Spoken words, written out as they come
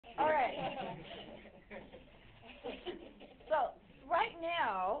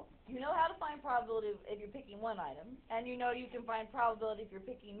now you know how to find probability if you're picking one item, and you know you can find probability if you're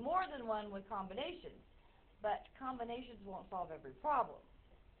picking more than one with combinations. But combinations won't solve every problem.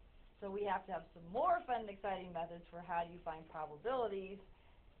 So we have to have some more fun and exciting methods for how do you find probabilities,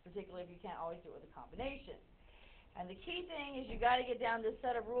 particularly if you can't always do it with a combination. And the key thing is you got to get down this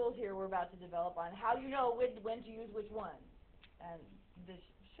set of rules here we're about to develop on how you know when to use which one. And this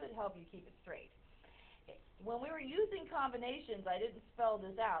should help you keep it straight. When we were using combinations, I didn't spell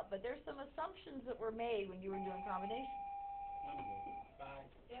this out, but there's some assumptions that were made when you were doing combinations.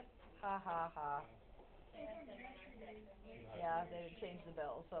 Yep. Ha ha ha. Yeah, they didn't change the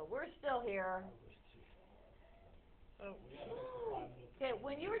bell, so we're still here. So, okay,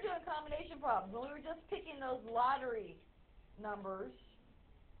 when you were doing combination problems, when we were just picking those lottery numbers,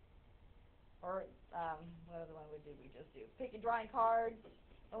 or what other one did we just do? Drawing cards.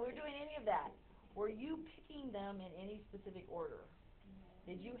 When we were doing any of that, were you picking them in any specific order?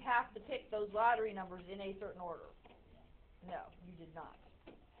 Did you have to pick those lottery numbers in a certain order? No, you did not.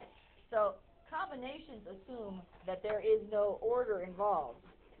 So combinations assume that there is no order involved,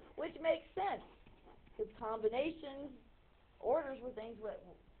 which makes sense, because combinations, orders were things that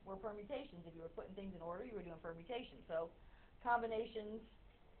were permutations. If you were putting things in order, you were doing permutations. So combinations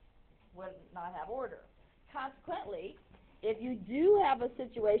would not have order. Consequently, if you do have a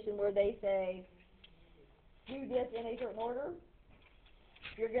situation where they say, do this in a certain order,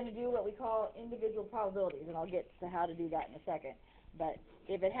 you're going to do what we call individual probabilities, and I'll get to how to do that in a second. But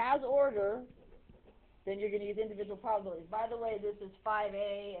if it has order, then you're going to use individual probabilities. By the way, this is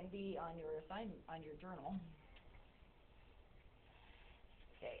 5A and B on your assignment, on your journal.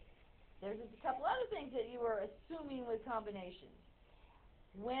 Okay. There's just a couple other things that you were assuming with combinations.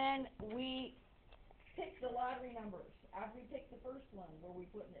 When we pick the lottery numbers, after we pick the first one, were we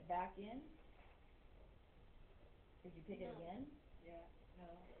putting it back in? Did you pick it again? Yeah. No.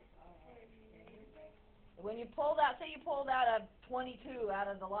 When you pulled out, say you pulled out a 22 out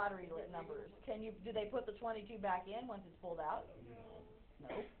of the lottery numbers, do they put the 22 back in once it's pulled out? No.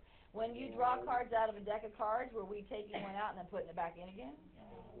 No. When you draw cards out of a deck of cards, were we taking one out and then putting it back in again?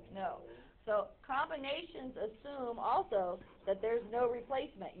 No. So combinations assume also that there's no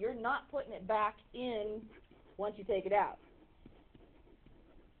replacement. You're not putting it back in once you take it out.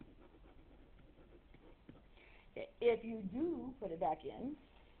 If you do put it back in,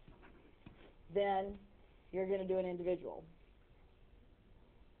 then you're going to do an individual.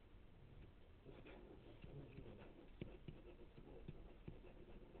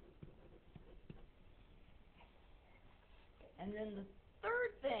 And then the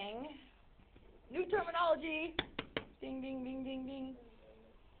third thing, new terminology, ding, ding, ding, ding, ding.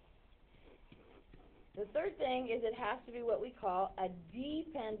 The third thing is it has to be what we call a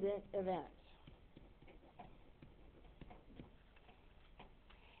dependent event.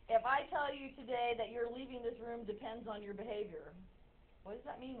 If I tell you today that you're leaving this room depends on your behavior, what does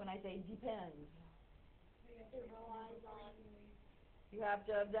that mean when I say depends? It relies on. You have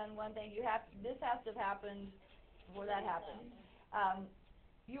to have done one thing. This has to have happened before that happens.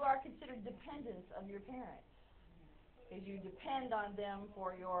 You are considered dependents of your parents, because you depend on them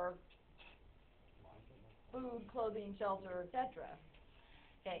for your food, clothing, shelter, etc.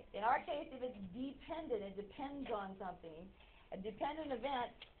 Okay. In our case, if it's dependent, it depends on something. A dependent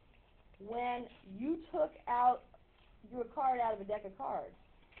event, when you drew a card out of a deck of cards,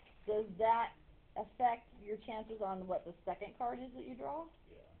 does that affect your chances on what the second card is that you draw?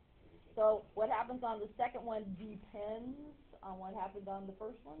 Yeah. So what happens on the second one depends on what happened on the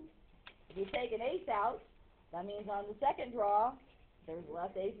first one. If you take an ace out, that means on the second draw, there's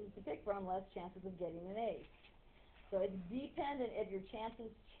less aces to pick from, less chances of getting an ace. So it's dependent if your chances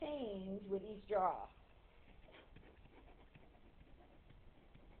change with each draw.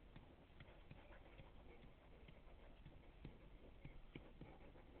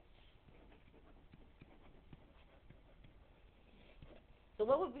 So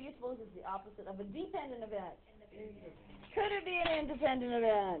what would you suppose is the opposite of a dependent event? Could it be an independent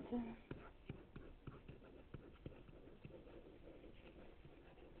event?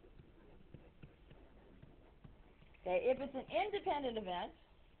 Okay, if it's an independent event,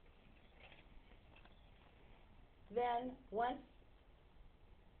 then once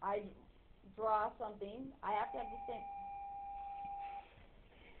I draw something, I have to have the same.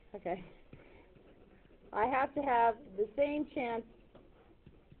 Okay. I have to have the same chance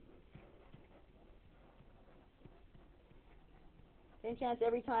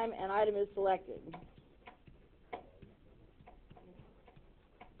every time an item is selected.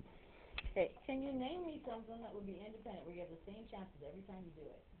 Okay, can you name me something that would be independent where you have the same chances every time you do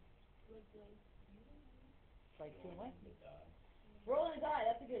it? Like two what? Rolling a die,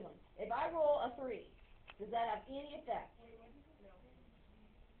 that's a good one. If I roll a 3, does that have any effect?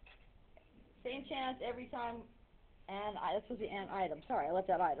 Same chance every time, and that's supposed to be an item. Sorry, I left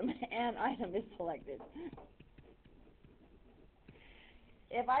that item. An item is selected.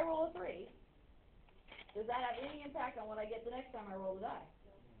 If I roll a 3, does that have any impact on what I get the next time I roll the die?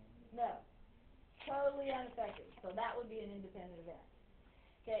 No. Totally unaffected. So that would be an independent event.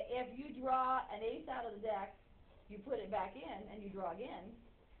 Okay, if you draw an ace out of the deck, you put it back in, and you draw again,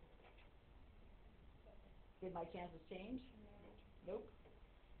 did my chances change? Nope.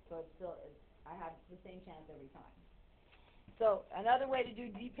 So it's still, I have the same chance every time. So another way to do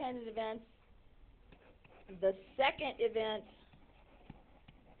dependent events, the second event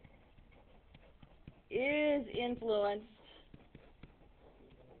is influenced.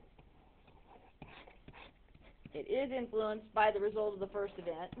 It is influenced by the result of the first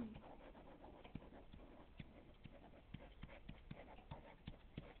event.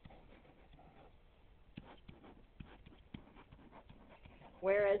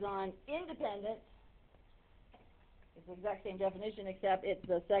 Whereas on independent, it's the exact same definition, except it's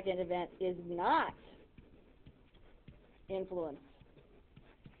the second event is not influenced.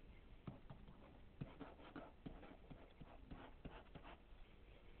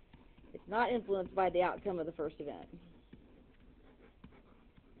 It's not influenced by the outcome of the first event.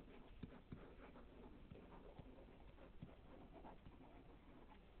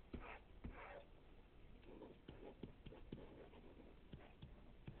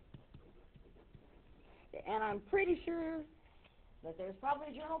 And I'm pretty sure that there's probably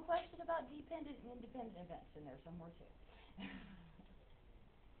a journal question about dependent and independent events in there somewhere too.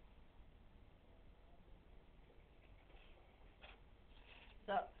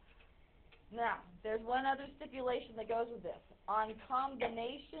 So, now, there's one other stipulation that goes with this. On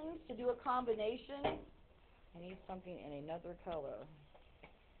combinations, to do a combination, I need something in another color.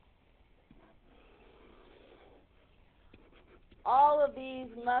 All of these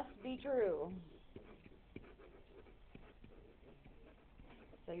must be true.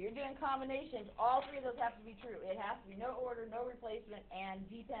 So you're doing combinations, all 3 of those have to be true. It has to be no order, no replacement, and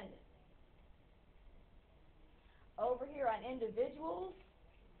dependent. Over here on individuals,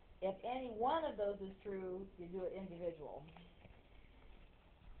 if any one of those is true, you do it individual.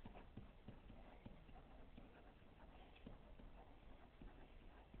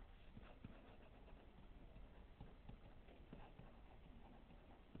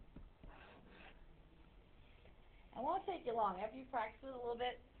 It won't take you long. After you practice it a little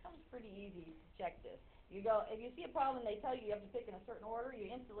bit, it becomes pretty easy to check this. You go, if you see a problem and they tell you you have to pick in a certain order, you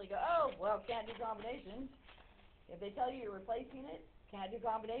instantly go, oh, well, can't do combinations. If they tell you you're replacing it, can't do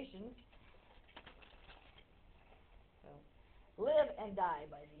combinations. So, live and die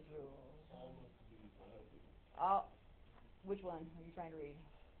by these rules. All, which one are you trying to read?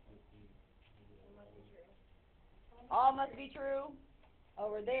 All must be true.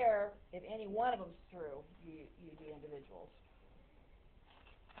 Over there, if any one of them is true, you do individuals.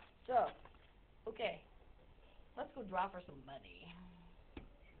 So, okay, let's go draw for some money.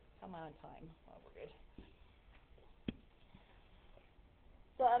 Come on time. Oh, we're good.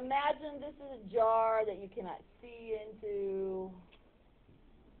 So imagine this is a jar that you cannot see into.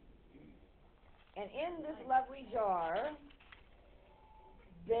 And in this lovely jar,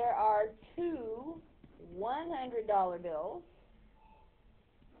 there are 2 $100 bills,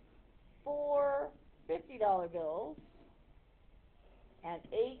 4 $50 bills, and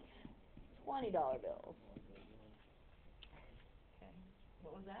 8 $20 bills. Okay.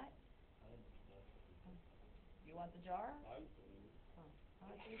 What was that? You want the jar? Oh. How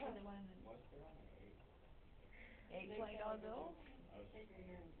much you said they wanted? 8 $20 bills?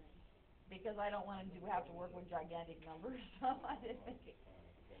 Because I don't want to have to work with gigantic numbers, so I didn't think it.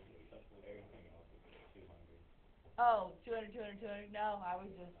 Oh, 200, 200, 200. No, I was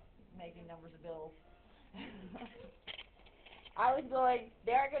just making numbers of bills. I was going,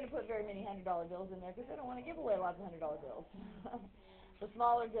 they aren't going to put very many $100 bills in there because they don't want to give away lots of $100 bills. The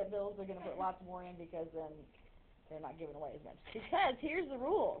smaller bills they're going to put lots more in because then they're not giving away as much. Because here's the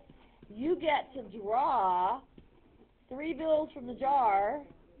rule. You get to draw 3 bills from the jar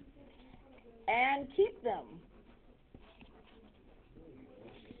and keep them.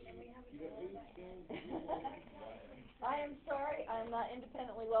 I am sorry, I'm not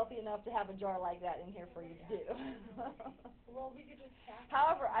independently wealthy enough to have a jar like that in here for you to do. Well, we could just pass.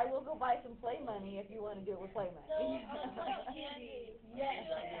 However, I will go buy some play money if you want to do it with play money. So, like candy. Yes.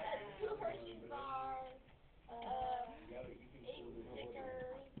 2 Hershey bars, 8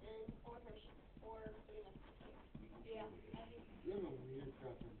 Snickers, and 4 Hershey, 4 peanut butter. Yeah. You have a weird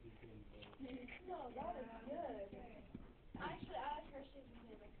preference, you can. No, that is good. Actually, I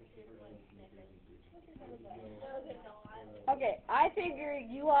No, they're not. Okay, I figure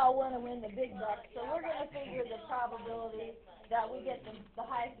you all wanna win the big bucks, so we're gonna figure the probability that we get the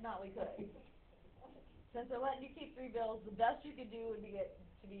highest amount we could. Since they're letting you keep 3 bills, the best you could do would be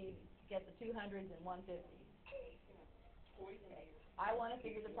get the 200s and 150s. I wanna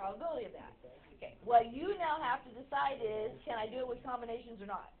figure the probability of that. Okay, what you now have to decide is, can I do it with combinations or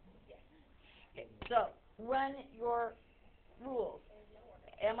not? Okay, so, run your rules.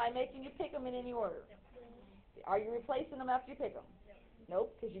 Am I making you pick them in any order? Are you replacing them after you pick them?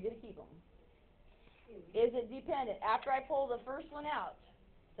 Nope, because you get to keep them. Is it dependent? After I pull the first one out,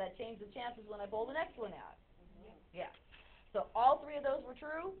 does that change the chances when I pull the next one out? Yeah. So all 3 of those were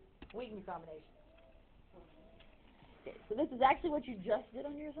true, we can do combinations. Okay, so this is actually what you just did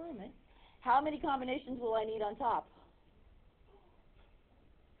on your assignment. How many combinations will I need on top?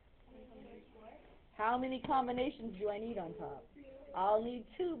 How many combinations do I need on top? I'll need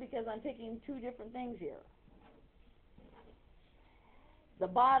 2 because I'm picking 2 different things here. The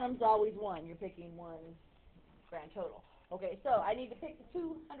bottom's always 1. You're picking 1 grand total. Okay, so I need to pick the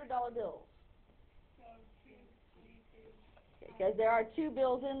 $200 bills. Because there are 2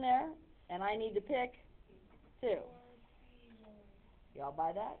 bills in there, and I need to pick 2. Y'all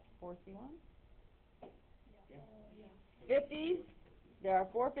buy that? 4C1? 50s. There are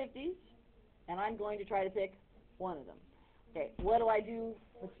 4 50s, and I'm going to try to pick 1 of them. Okay, what do I do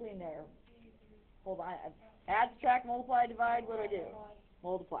between there? Hold on. Add, subtract, multiply, divide. What do?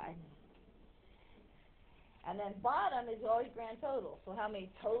 Multiply. And then bottom is always grand total. So how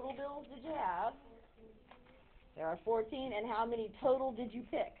many total bills did you have? There are 14. And how many total did you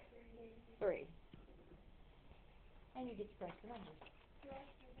pick? 3. And you get to correct the numbers.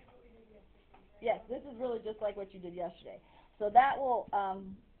 Yes, this is really just like what you did yesterday. So that will,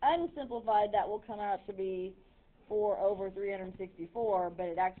 unsimplified, that will come out to be 4 over 364, but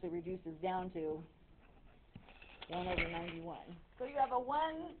it actually reduces down to 1 over 91. So you have a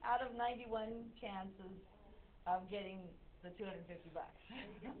 1 out of 91 chances of getting the 250 bucks.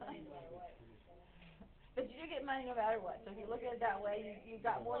 But you do get money no matter what. So if you look at it that way, you've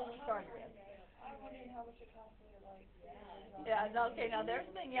got more than you started with. I'm wondering how much it costs me to like. Yeah, no, okay, now there's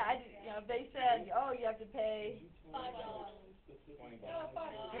the thing, yeah, if they said, oh, you have to pay, $5.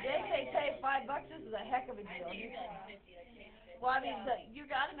 if they say pay $5, this is a heck of a deal. Well, I mean, you're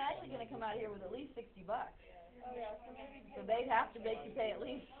automatically gonna come out here with at least 60 bucks. Oh yeah, so maybe. So they'd have to make you pay at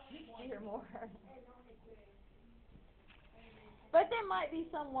least 60 or more. But there might be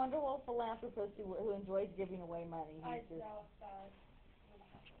some wonderful philanthropist who enjoys giving away money. I He's just, doubt that.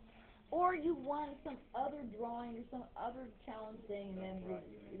 or you won some other drawing or some other challenge thing, and then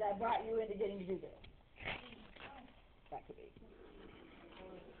that brought you into getting to do this. That could be.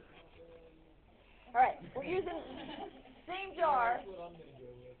 All right, we're using same jar,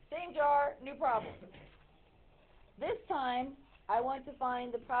 new problem. This time, I want to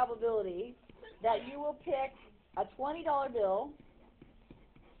find the probability that you will pick a $20 bill,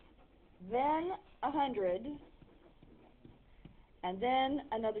 then 100, and then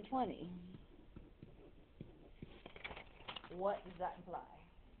another 20. What does that imply?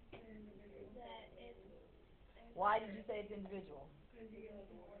 Why did you say it's individual?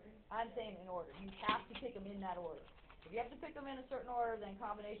 I'm saying in order. You have to pick them in that order. If you have to pick them in a certain order, then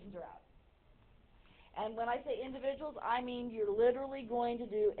combinations are out. And when I say individuals, I mean you're literally going to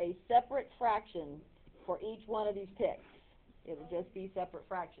do a separate fraction for each one of these picks. It'll just be separate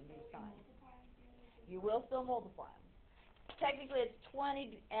fractions each time. You will still multiply them. Technically it's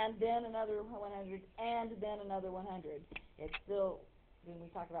 20 and then another 100 and then another 100. It's still, didn't we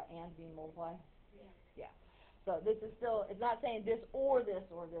talk about and being multiplied? Yeah. So this is still, it's not saying this or this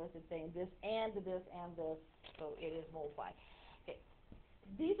or this, it's saying this and this and this, so it is multiplied. Okay.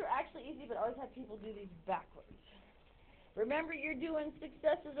 These are actually easy, but I always have people do these backwards. Remember, you're doing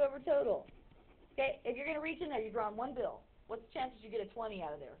successes over total. Okay, if you're going to reach in there, you're drawing 1 bill. What's the chances you get a 20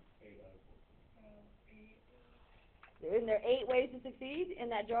 out of there? 8. Isn't there 8 ways to succeed in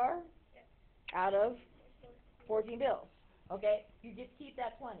that jar? Yep. Out of 14 bills. Okay, you just keep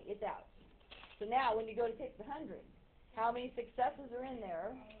that 20. It's out. So now, when you go to pick the 100, how many successes are in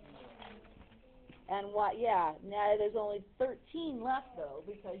there? And what? Yeah, now there's only 13 left though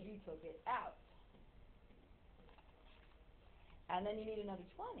because you took it out. And then you need another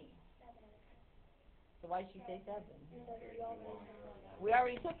 20. So why should you say 7? We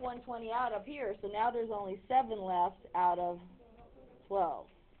already took 120 out up here, so now there's only 7 left out of 12.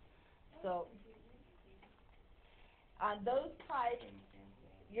 So on those types,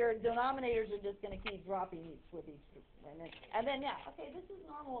 your denominators are just going to keep dropping each with each. And then, yeah, okay, this is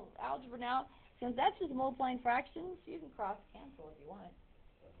normal algebra now. Since that's just multiplying fractions, you can cross cancel if you want.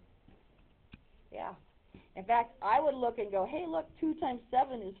 Yeah, In fact, I would look and go, hey, look, 2 times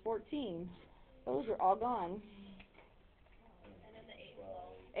 7 is 14. Those are all gone. And then the 8 and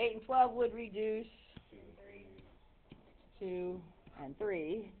 12. 8 and 12 would reduce 2 and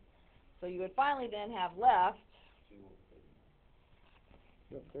 3. So you would finally then have left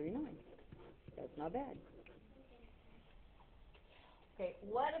 39. That's not bad. Okay,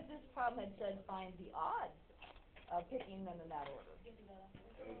 what if this problem had said find the odds of picking them in that order?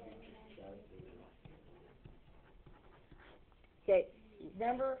 Okay,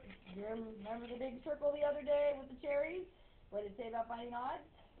 remember the big circle the other day with the cherries? What did it say about finding odds?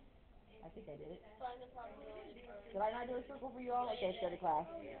 I think I did it. Find the probability first. Did I not do a circle for you all? Okay, go to class.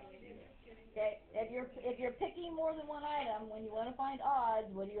 Okay, if you're picking more than one item, when you want to find odds,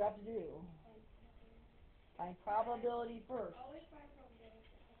 what do you have to do? Find probability first.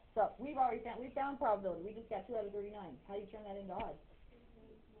 So we found probability. We just got 2 out of 39. How do you turn that into odds?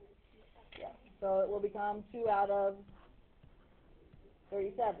 Yeah. So it will become 2 out of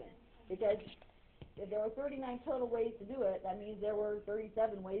 37. Because if there were 39 total ways to do it, that means there were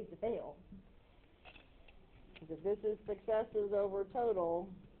 37 ways to fail. Because if this is successes over total,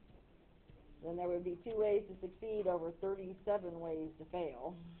 then there would be 2 ways to succeed over 37 ways to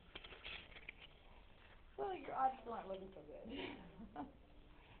fail. Well, your odds still aren't looking so good.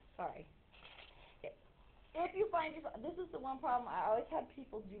 Sorry. Okay. If you find yourself, this is the one problem I always have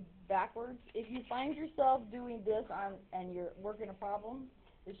people do backwards. If you find yourself doing this and you're working a problem,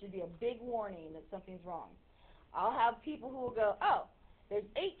 this should be a big warning that something's wrong. I'll have people who will go, oh, there's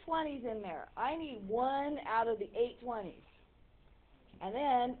 8 20s in there. I need 1 out of the 8 20s. And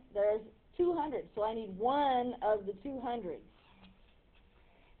then there's 200, so I need 1 of the 200s.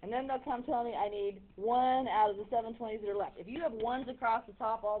 And then they'll come tell me I need 1 out of the 720s that are left. If you have 1s across the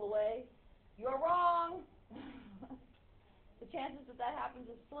top all the way, you're wrong. The chances that happens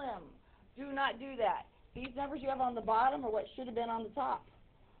is slim. Do not do that. These numbers you have on the bottom are what should have been on the top.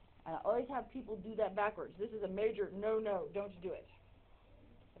 And I always have people do that backwards. This is a major no-no. Don't do it.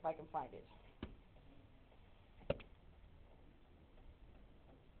 If I can find it.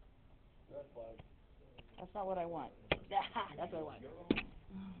 That's not what I want. That's what I want.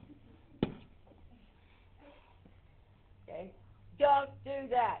 Okay? Don't do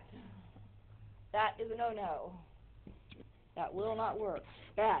that. That is a no-no. That will not work.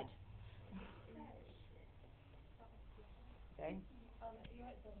 Bad. Okay?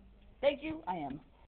 Thank you. I am.